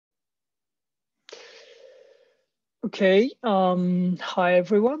Okay, hi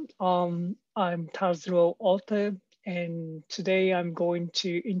everyone. I'm Tazro Ohta, and today I'm going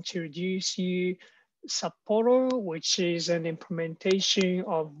to introduce you Sapporo, which is an implementation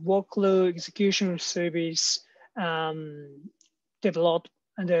of workload execution service um, developed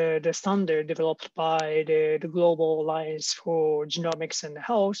the standard developed by the Global Alliance for Genomics and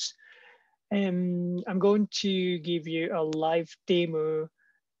Health. And I'm going to give you a live demo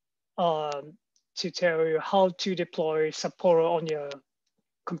um, to tell you how to deploy Sapporo on your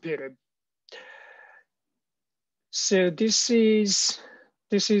computer. So this is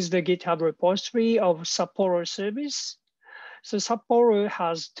the GitHub repository of Sapporo service. So Sapporo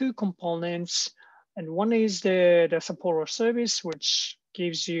has two components, and one is the Sapporo service, which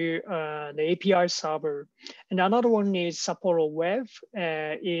gives you the API server, and another one is Sapporo Web,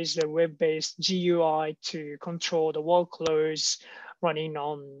 is the web-based GUI to control the workloads running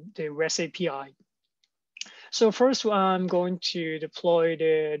on the REST API. So first, I'm going to deploy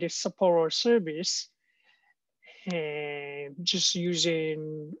the Sapporo service and just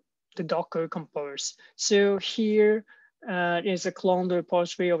using the Docker Compose. So here is a clone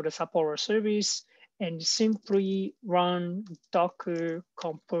repository of the Sapporo service, and simply run Docker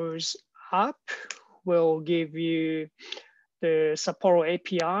Compose app will give you the Sapporo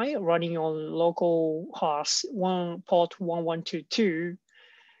API running on local host port 1122.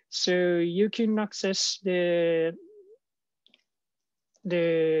 So you can access the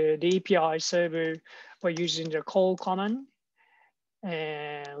API server by using the call command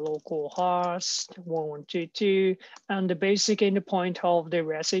and localhost 1122. And the basic endpoint of the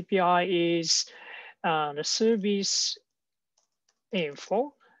REST API is the service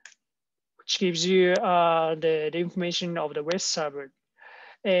info, which gives you the information of the REST server.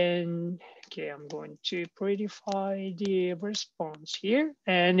 And okay, I'm going to predefine the response here.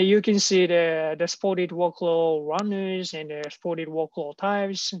 And you can see the supported workload runners and the supported workload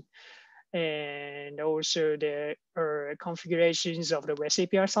types, and also the configurations of the REST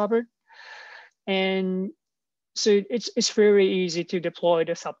API server. And so it's very easy to deploy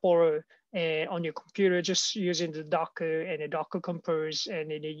the Sapporo on your computer just using the Docker and the Docker Compose, and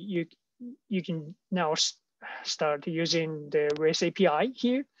then you can now start using the REST API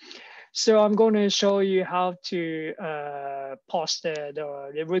here. So I'm going to show you how to post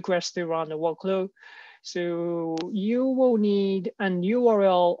the request to run the workload. So you will need an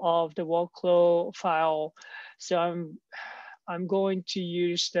URL of the workload file. So I'm going to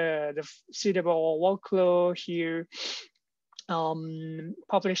use the suitable workload here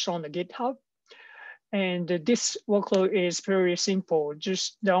published on the GitHub. And this workload is very simple.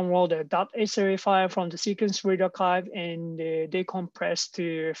 Just download the .sra file from the sequence read archive and decompress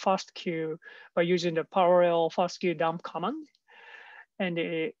to FastQ by using the parallel FastQ dump command. And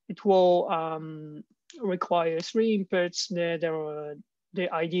it will require three inputs. There are the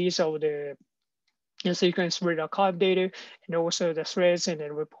IDs of the sequence read archive data, and also the threads and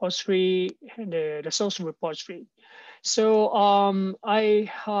the repository and the source repository. So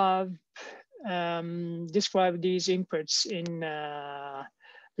I have described these inputs in the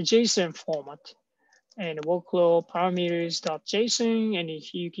JSON format and workload parameters.json, and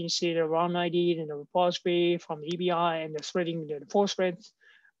you can see the run ID and the repository from the EBI and the threading the four threads,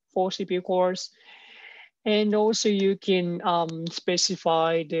 four CPU cores. And also you can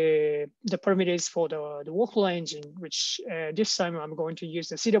specify the parameters for the workload engine, which this time I'm going to use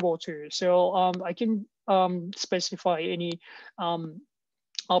the suitable tool. So I can specify any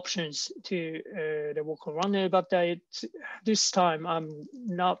options to the workload runner, but this time I'm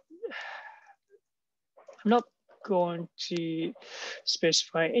not going to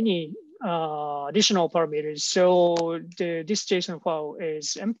specify any additional parameters. So this JSON file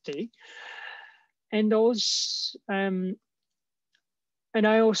is empty. And those and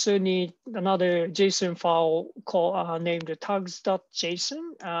I also need another JSON file called named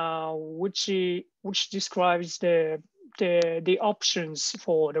tags.json, which describes the options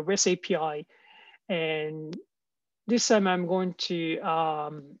for the REST API. And this time I'm going to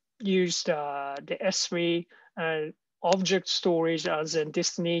use the S3 object storage as a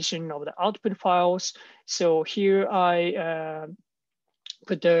destination of the output files. So here I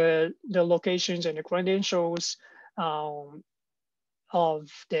put the locations and the credentials of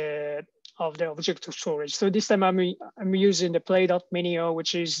the object storage. So this time I'm using the play.minio,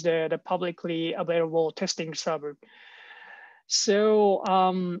 which is the publicly available testing server. So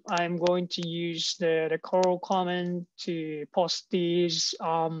I'm going to use the curl command to post these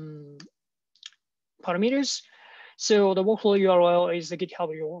parameters. So the workflow URL is the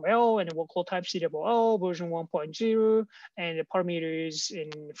GitHub URL, and the workflow type CWL version 1.0, and the parameters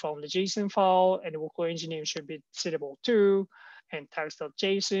from the JSON file, and the workflow engine name should be CW2, and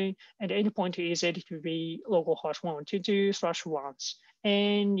tags.json, and the endpoint is HTTP localhost 122/runs,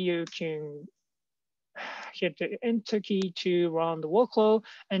 and you can hit the enter key to run the workflow,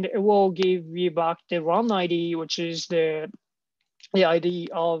 and it will give you back the run ID, which is the ID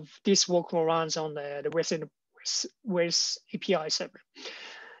of this workflow runs on the REST API server.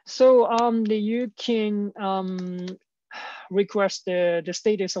 So you can request the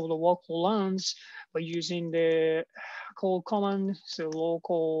status of the workflow runs by using the call command. So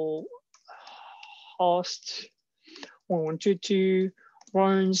local host 1122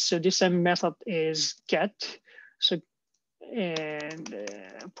 runs. So this method is get. So and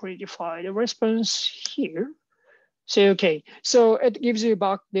predefine the response here. So okay, so it gives you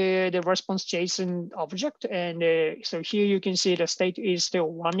back the response JSON object, and so here you can see the state is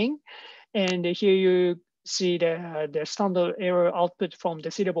still running, and here you see the standard error output from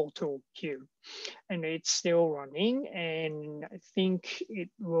the CW tool here, and it's still running, and I think it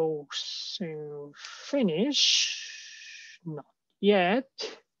will soon finish. Not yet.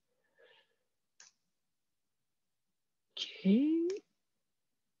 Okay.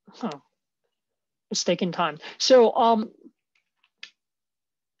 Huh. It's taking time. So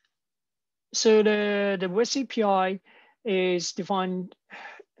so the REST API is defined.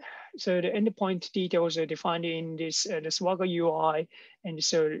 So the endpoint details are defined in this the Swagger UI, and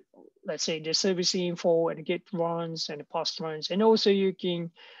so let's say the service info and get runs and the post runs, and also you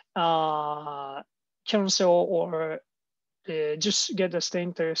can cancel or just get the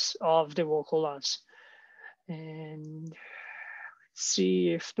status of the workflow runs, and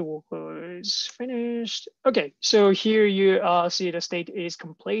see if the workflow is finished. Okay, so here you see the state is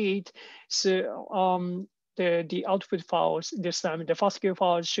complete. So the output files this time, the FASTQ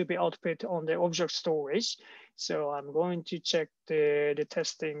files should be output on the object storage. So I'm going to check the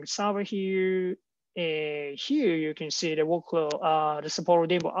testing server here. Here you can see the workflow, the Sapporo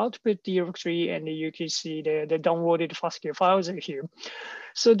demo output directory, and you can see the downloaded FASTQ files here.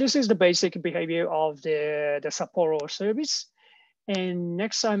 So this is the basic behavior of the Sapporo service. And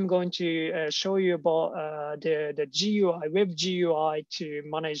next, I'm going to show you about the GUI, web GUI to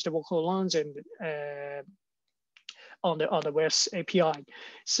manage the workflow runs and on the REST API.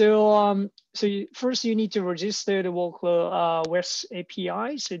 So first you need to register the workflow REST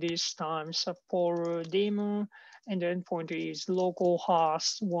API. So this time Sapporo demo, and the endpoint is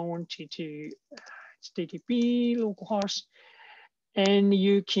localhost 1122 HTTP localhost. And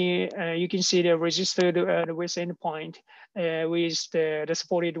you can see the registered REST endpoint with the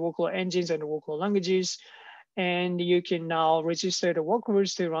supported workflow engines and the workflow languages. And you can now register the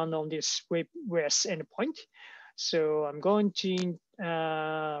workflows to run on this web REST endpoint. So I'm going to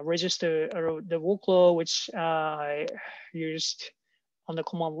register the workflow which I used on the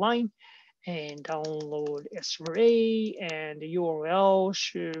command line, and download SRA, and the URL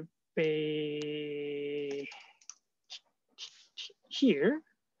should be here,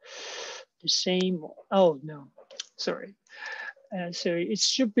 the same. Oh no, sorry. So it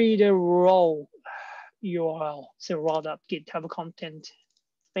should be the raw URL, so raw.github content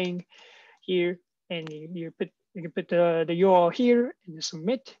thing here, and you can put the URL here and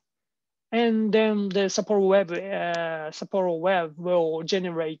submit, and then the Sapporo web will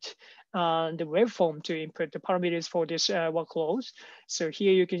generate the web form to input the parameters for this workflows. So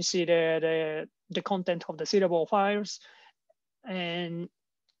here you can see the content of the CW files. And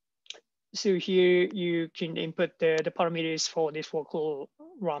so here you can input the parameters for this workflow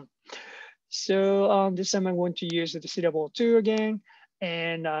run. So this time I'm going to use the CW2 again,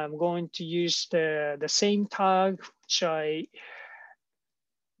 and I'm going to use the same tag which I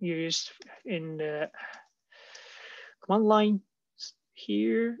used in the command line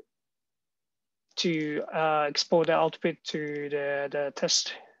here to export the output to the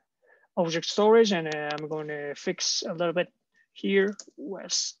test object storage, and I'm going to fix a little bit here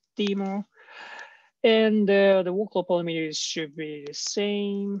with demo, and the workflow parameters should be the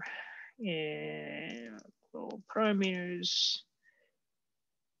same, and parameters.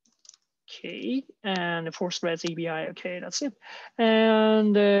 Okay, and the force REST API. Okay, that's it.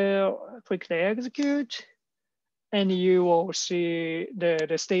 And quickly execute, and you will see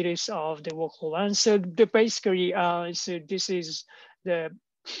the status of the workflow. And so basically, so this is the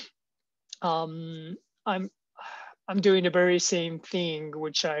I'm doing the very same thing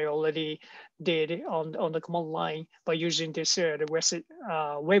which I already did on the command line by using this the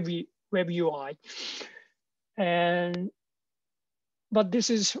web UI. And But this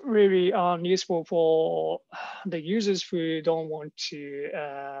is really useful for the users who don't want to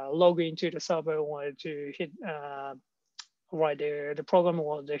log into the server or to hit write the program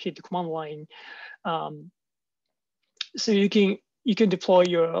or the hit the command line. Um, so you can deploy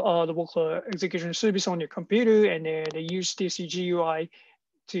your the workload execution service on your computer, and they use this GUI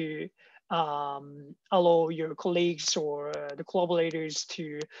to allow your colleagues or the collaborators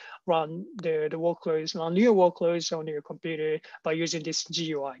to run the workloads, run your workloads on your computer by using this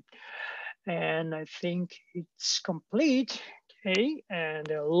GUI. And I think it's complete. Okay, and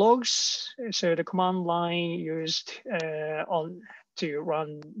the logs, so the command line used on to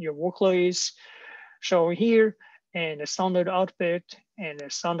run your workloads shown here, and the standard output and the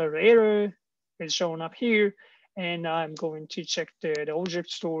standard error is shown up here. And I'm going to check the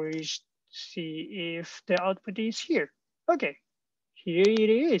object storage, see if the output is here. Okay, here it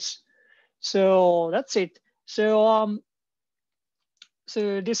is. So that's it. So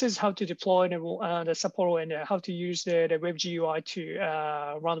this is how to deploy the Sapporo and how to use the web GUI to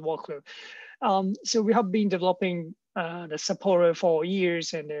run workload. So we have been developing the Sapporo for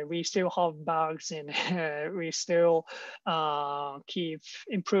years, and we still have bugs, and we still keep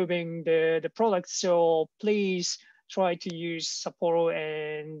improving the product. So please try to use Sapporo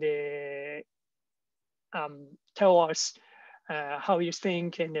and tell us how you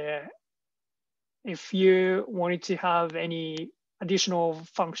think, and if you wanted to have any additional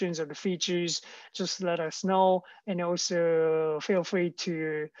functions or the features, just let us know. And also feel free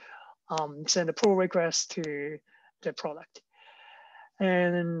to send a pull request to the product.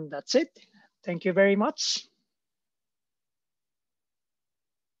 And that's it. Thank you very much.